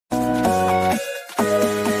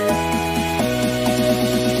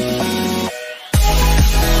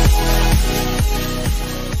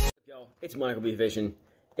It's Michael B. Fishing.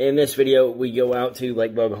 In this video, we go out to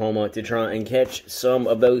Lake Bogue Homa to try and catch some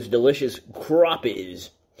of those delicious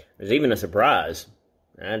crappies. There's even a surprise.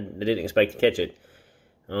 I didn't expect to catch it.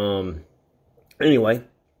 Anyway,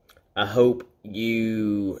 I hope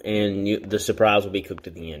the surprise will be cooked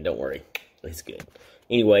at the end. Don't worry. It's good.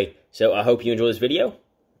 Anyway, so I hope you enjoy this video,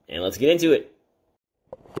 and let's get into it.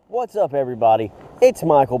 What's up, everybody? It's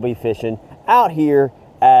Michael B. Fishing out here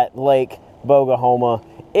at Lake Bogue Homa.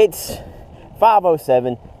 It's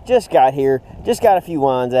 5:07. Just got here. Just got a few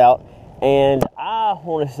lines out. And I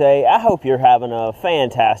want to say, I hope you're having a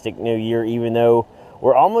fantastic new year, even though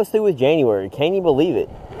we're almost through with January. Can you believe it?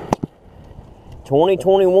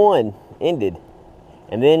 2021 ended.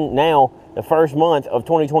 And then now, the first month of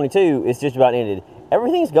 2022 is just about ended.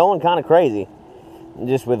 Everything's going kind of crazy.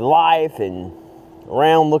 Just with life and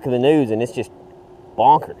around, look at the news, and it's just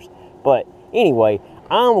bonkers. But anyway,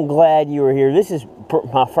 I'm glad you were here. This is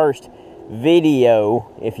my first video,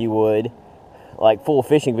 if you would, like full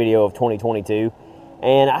fishing video of 2022.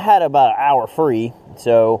 And I had about an hour free,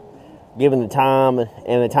 so given the time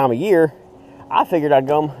and the time of year, I figured I'd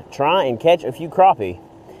come try and catch a few crappie.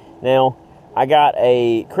 Now, I got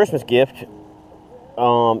a Christmas gift.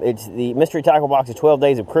 It's the mystery tackle box of 12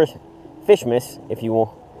 days of Fishmas, if you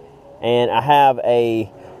will. And I have a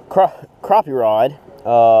crappie rod,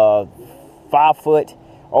 5-foot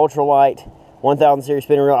ultralight 1000 series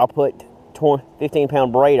spinning reel. I put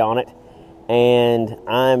 15-pound braid on it, and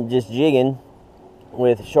I'm just jigging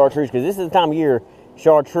with chartreuse, because this is the time of year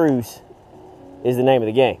chartreuse is the name of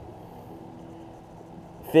the game.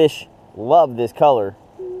 Fish love this color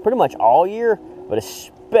pretty much all year, but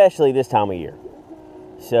especially this time of year.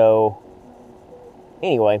 So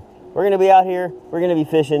anyway, we're going to be out here, we're going to be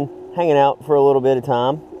fishing, hanging out for a little bit of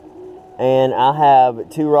time. And I have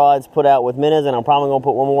 2 rods put out with minnows, and I'm probably going to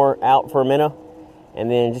put one more out for a minnow. And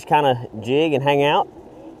then just kind of jig and hang out.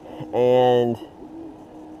 And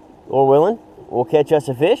Lord willing, we'll catch us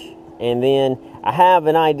a fish. And then I have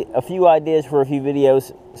a few ideas for a few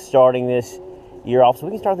videos starting this year off, so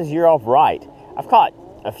we can start this year off right. I've caught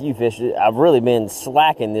a few fish. I've really been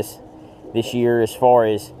slacking this year as far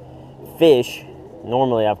as fish.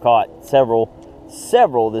 Normally I've caught several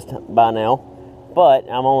this time by now. But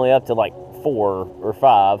I'm only up to like 4 or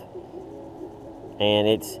 5, and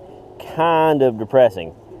it's kind of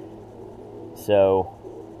depressing. So,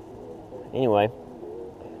 anyway,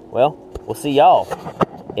 well, we'll see y'all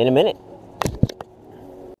in a minute.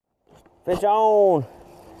 Fish on.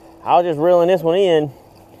 I was just reeling this one in,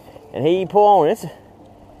 and he pull on. It's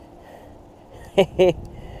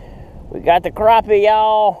we got the crappie,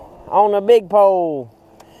 y'all, on the big pole.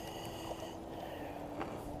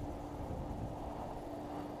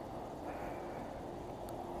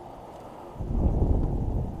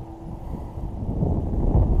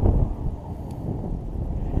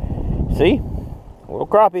 See? A little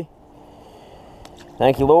crappie.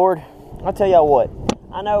 Thank you, Lord. I'll tell y'all what.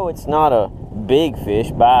 I know it's not a big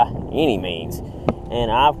fish by any means.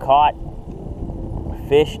 And I've caught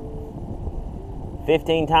fish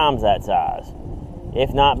 15 times that size,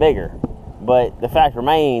 if not bigger. But the fact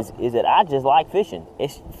remains is that I just like fishing.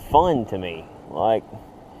 It's fun to me. Like,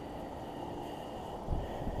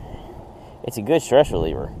 it's a good stress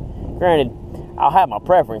reliever. Granted, I'll have my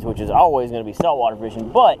preference, which is always going to be saltwater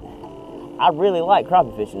fishing, but I really like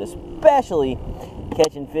crappie fishing, especially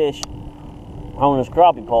catching fish on this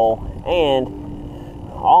crappie pole. And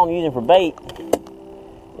all I'm using for bait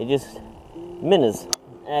is just minnows,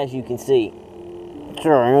 as you can see.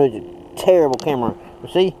 Sure, I know it's a terrible camera, but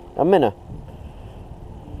see, a minnow.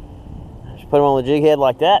 Just put them on the jig head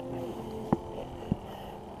like that,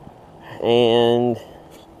 and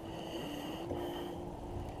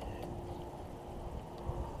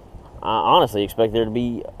I honestly expect there to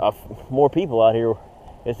be more people out here,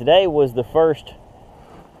 because today was the first,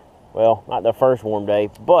 well, not the first warm day,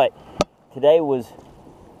 but today was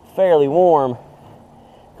fairly warm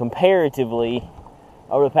comparatively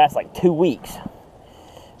over the past like 2 weeks.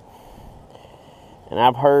 And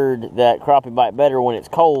I've heard that crappie bite better when it's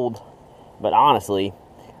cold, but honestly,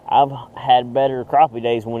 I've had better crappie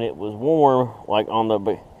days when it was warm, like on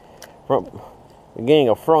the beginning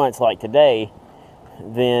of fronts like today,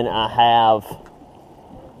 than I have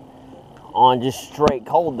on just straight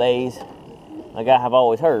cold days, like I have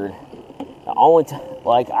always heard. The only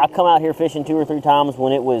like I come out here fishing 2 or 3 times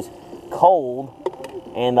when it was cold,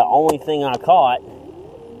 and the only thing I caught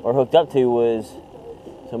or hooked up to was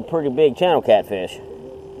some pretty big channel catfish,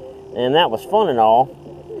 and that was fun and all.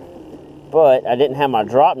 But I didn't have my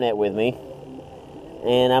drop net with me,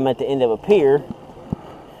 and I'm at the end of a pier,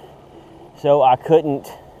 so I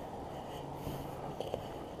couldn't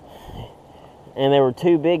and they were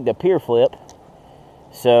too big to pier flip.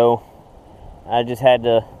 So I just had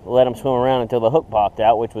to let them swim around until the hook popped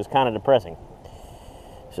out, which was kind of depressing.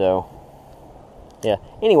 So, yeah.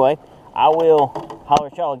 Anyway, I will holler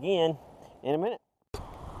at y'all again in a minute.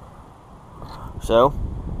 So,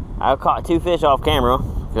 I caught 2 fish off camera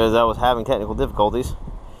because I was having technical difficulties.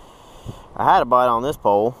 I had a bite on this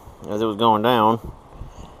pole as it was going down.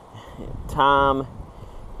 Time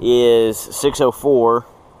is 6:04.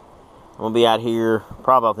 I'm going to be out here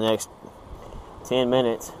probably about the next 10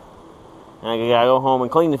 minutes. And I gotta go home and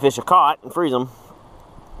clean the fish I caught and freeze them.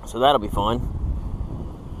 So that'll be fun.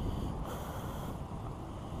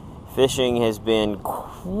 Fishing has been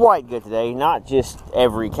quite good today. Not just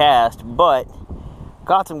every cast, but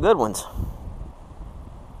caught some good ones.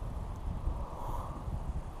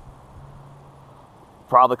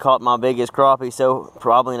 Probably caught my biggest crappie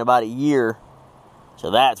probably in about a year. So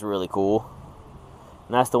that's really cool.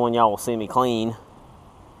 And that's the one y'all will see me clean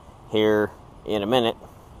here in a minute.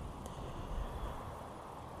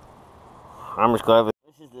 I'm just glad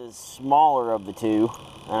this is the smaller of the 2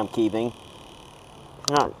 that I'm keeping.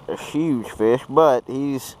 Not a huge fish, but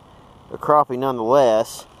he's a crappie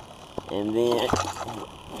nonetheless. And then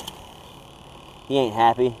he ain't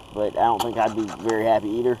happy, but I don't think I'd be very happy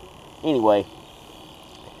either. Anyway,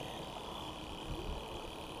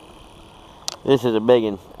 this is a big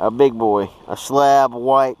one, a big boy, a slab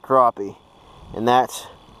white crappie, and that's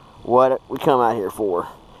what we come out here for.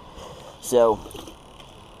 So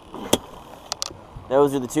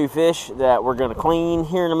those are the 2 fish that we're going to clean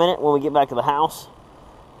here in a minute when we get back to the house.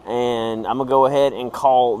 And I'm going to go ahead and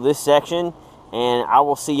call this section. And I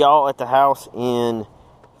will see y'all at the house in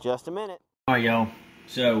just a minute. Alright, y'all.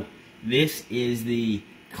 So, this is the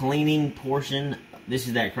cleaning portion. This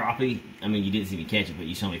is that crappie. I mean, you didn't see me catch it, but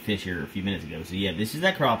you saw me fish here a few minutes ago. So, yeah, this is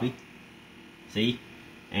that crappie. See?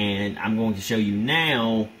 And I'm going to show you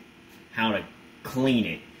now how to clean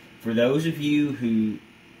it. For those of you who...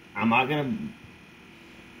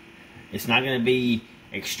 It's not going to be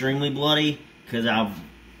extremely bloody because I've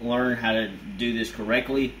learned how to do this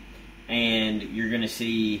correctly, and you're going to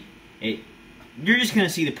see it. You're just going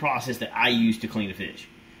to see the process that I use to clean a fish.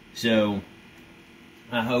 So,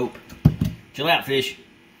 I hope. Chill out, fish.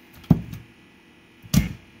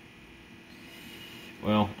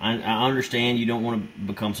 Well, I understand you don't want to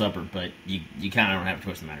become supper, but you kind of don't have a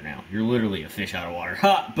choice in the matter now. You're literally a fish out of water.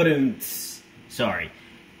 Ha! Ba-doom! Sorry.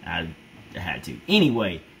 I had to.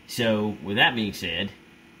 Anyway. So, with that being said,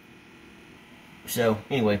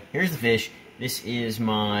 here's the fish. This is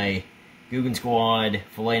my Guggen Squad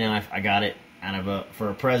fillet knife. I got it for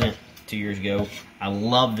a present 2 years ago. I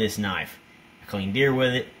love this knife. I cleaned deer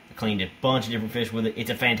with it. I cleaned a bunch of different fish with it. It's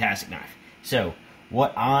a fantastic knife. So,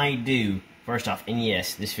 what I do, first off, and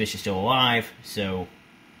yes, this fish is still alive, so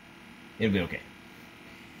it'll be okay.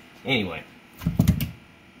 Anyway,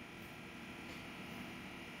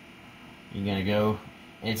 you're going to go...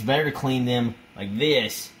 And it's better to clean them like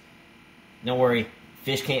this. Don't worry,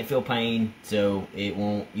 fish can't feel pain, so it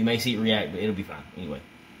won't. You may see it react, but it'll be fine. Anyway.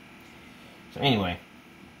 So anyway.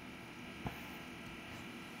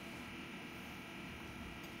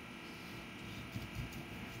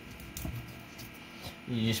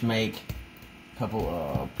 You just make a couple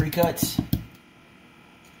of pre-cuts.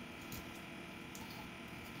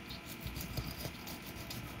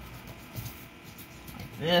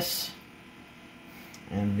 Like this.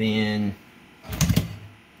 And then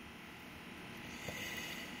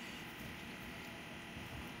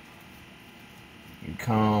you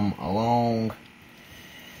come along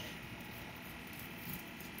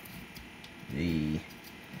the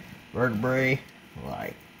vertebrae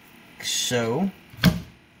like so.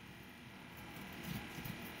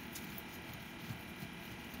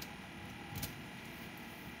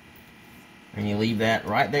 And you leave that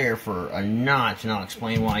right there for a notch, and I'll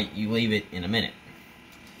explain why you leave it in a minute.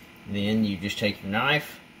 Then you just take your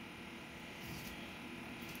knife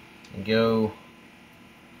and go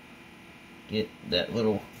get that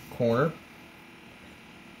little corner.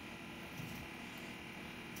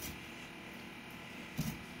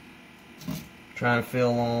 Trying to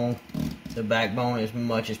feel along the backbone as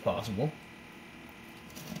much as possible.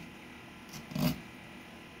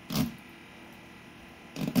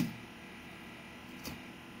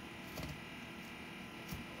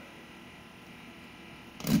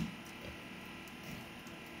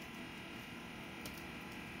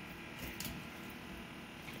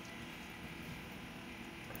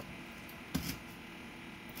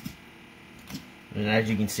 And as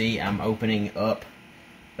you can see, I'm opening up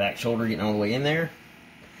back shoulder, getting all the way in there.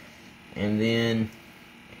 And then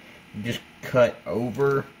you just cut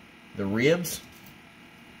over the ribs.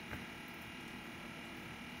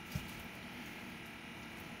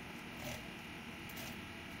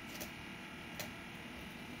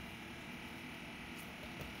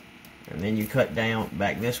 And then you cut down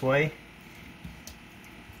back this way,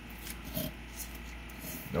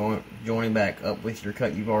 joining back up with your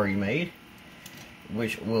cut you've already made,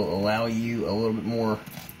 which will allow you a little bit more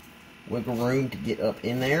wiggle room to get up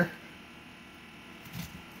in there.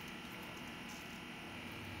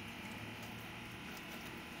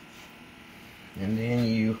 And then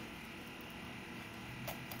you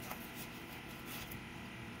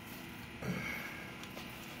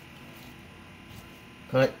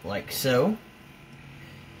cut like so,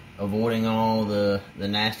 avoiding all the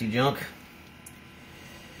nasty junk.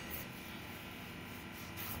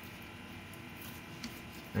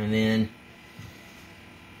 And then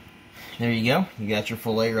there you go, you got your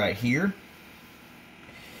fillet right here.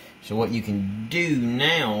 So what you can do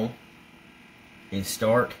now is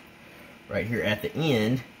start right here at the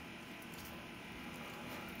end.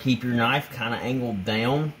 Keep your knife kind of angled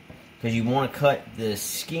down because you want to cut the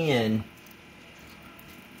skin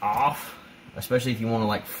off, especially if you want to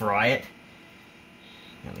like fry it.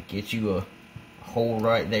 Kind of get you a hole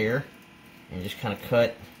right there and just kind of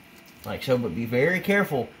cut like so, but be very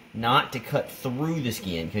careful not to cut through the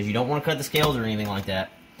skin because you don't want to cut the scales or anything like that.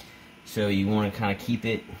 So you want to kind of keep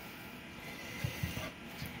it,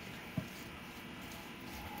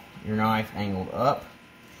 your knife angled up.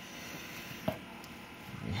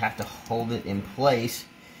 You have to hold it in place.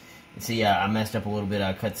 And see, I messed up a little bit.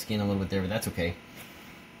 I cut the skin a little bit there, but that's okay.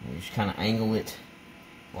 You just kind of angle it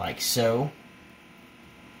like so.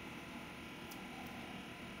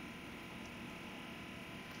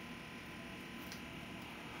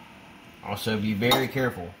 Also, be very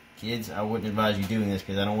careful. Kids, I wouldn't advise you doing this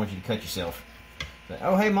because I don't want you to cut yourself. But,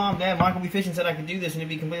 oh, hey, Mom, Dad, Michael B. Fishing said I could do this and it'd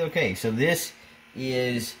be completely okay. So this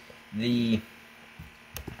is the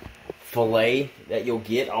fillet that you'll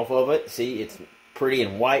get off of it. See, it's pretty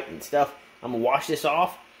and white and stuff. I'm going to wash this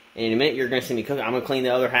off. And in a minute, you're going to see me cook. I'm going to clean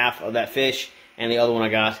the other half of that fish and the other one I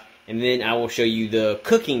got. And then I will show you the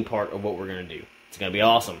cooking part of what we're going to do. It's going to be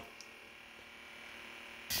awesome.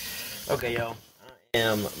 Okay, y'all. I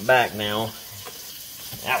am back now.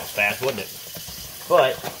 That was fast, wasn't it?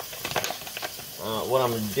 But what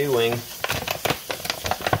I'm doing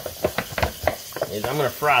is I'm going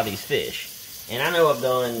to fry these fish. And I know I've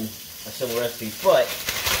done a similar recipe, but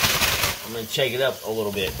I'm going to shake it up a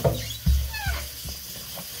little bit.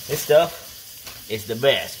 This stuff is the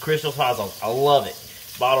best. Crystal hot sauce. I love it.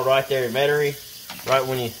 Bottled right there in Metairie, right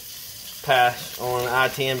when you pass on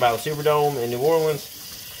I-10 by the Superdome in New Orleans.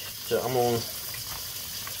 So I'm going to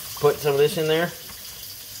put some of this in there.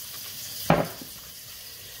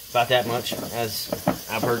 About that much, as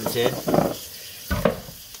I've heard it said.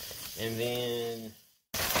 And then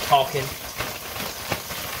caulking.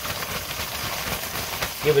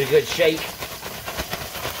 Give it a good shake.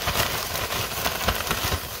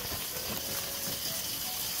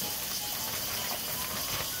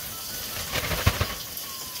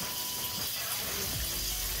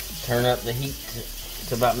 Turn up the heat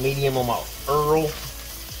to about medium on my Earl.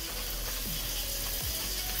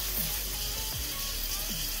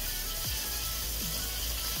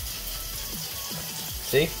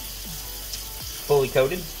 See? Fully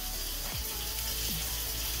coated.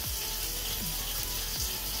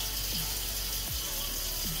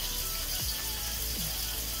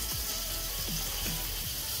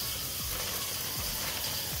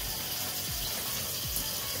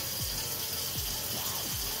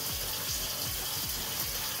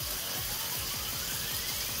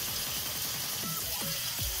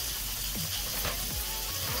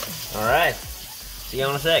 Alright, see you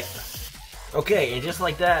in a sec. Okay, and just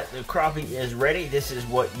like that, the crappie is ready. This is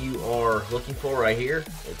what you are looking for right here.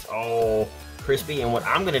 It's all crispy, and what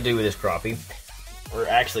I'm going to do with this crappie, or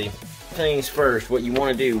actually, things first, what you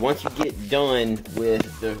want to do, once you get done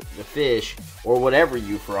with the fish, or whatever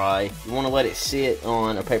you fry, you want to let it sit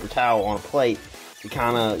on a paper towel on a plate to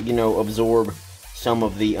kind of, you know, absorb some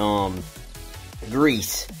of the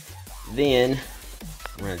grease. Then,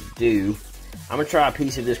 I'm going to try a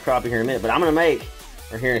piece of this crappie here in a minute, but I'm going to make,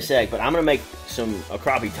 or here in a sec, but I'm going to make a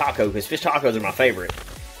crappie taco, because fish tacos are my favorite.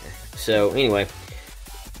 So, anyway.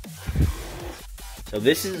 So,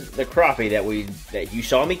 this is the crappie that you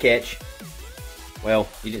saw me catch. Well,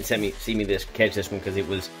 you didn't see me catch this one because it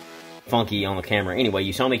was funky on the camera. Anyway,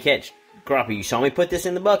 you saw me catch crappie. You saw me put this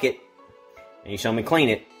in the bucket, and you saw me clean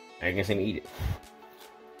it. Now you're going to see me eat it.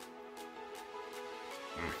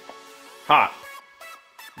 Hot.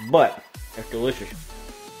 But, it's delicious.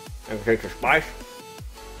 I can taste the spice,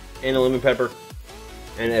 and the lemon pepper,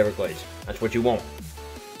 and the Everglades. That's what you want.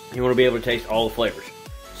 You want to be able to taste all the flavors.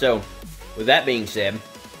 So, with that being said,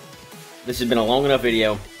 this has been a long enough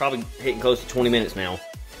video, probably hitting close to 20 minutes now.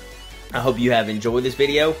 I hope you have enjoyed this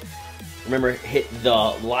video. Remember, hit the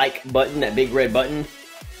like button, that big red button.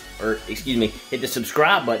 Or, excuse me, hit the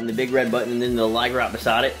subscribe button, the big red button, and then the like right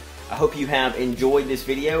beside it. I hope you have enjoyed this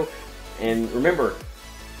video. And remember,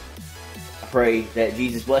 I pray that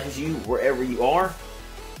Jesus blesses you wherever you are.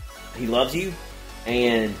 He loves you.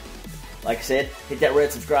 And like I said, hit that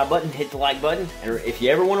red subscribe button, hit the like button. And if you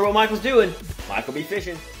ever wonder what Michael's doing, Michael be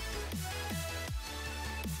fishing.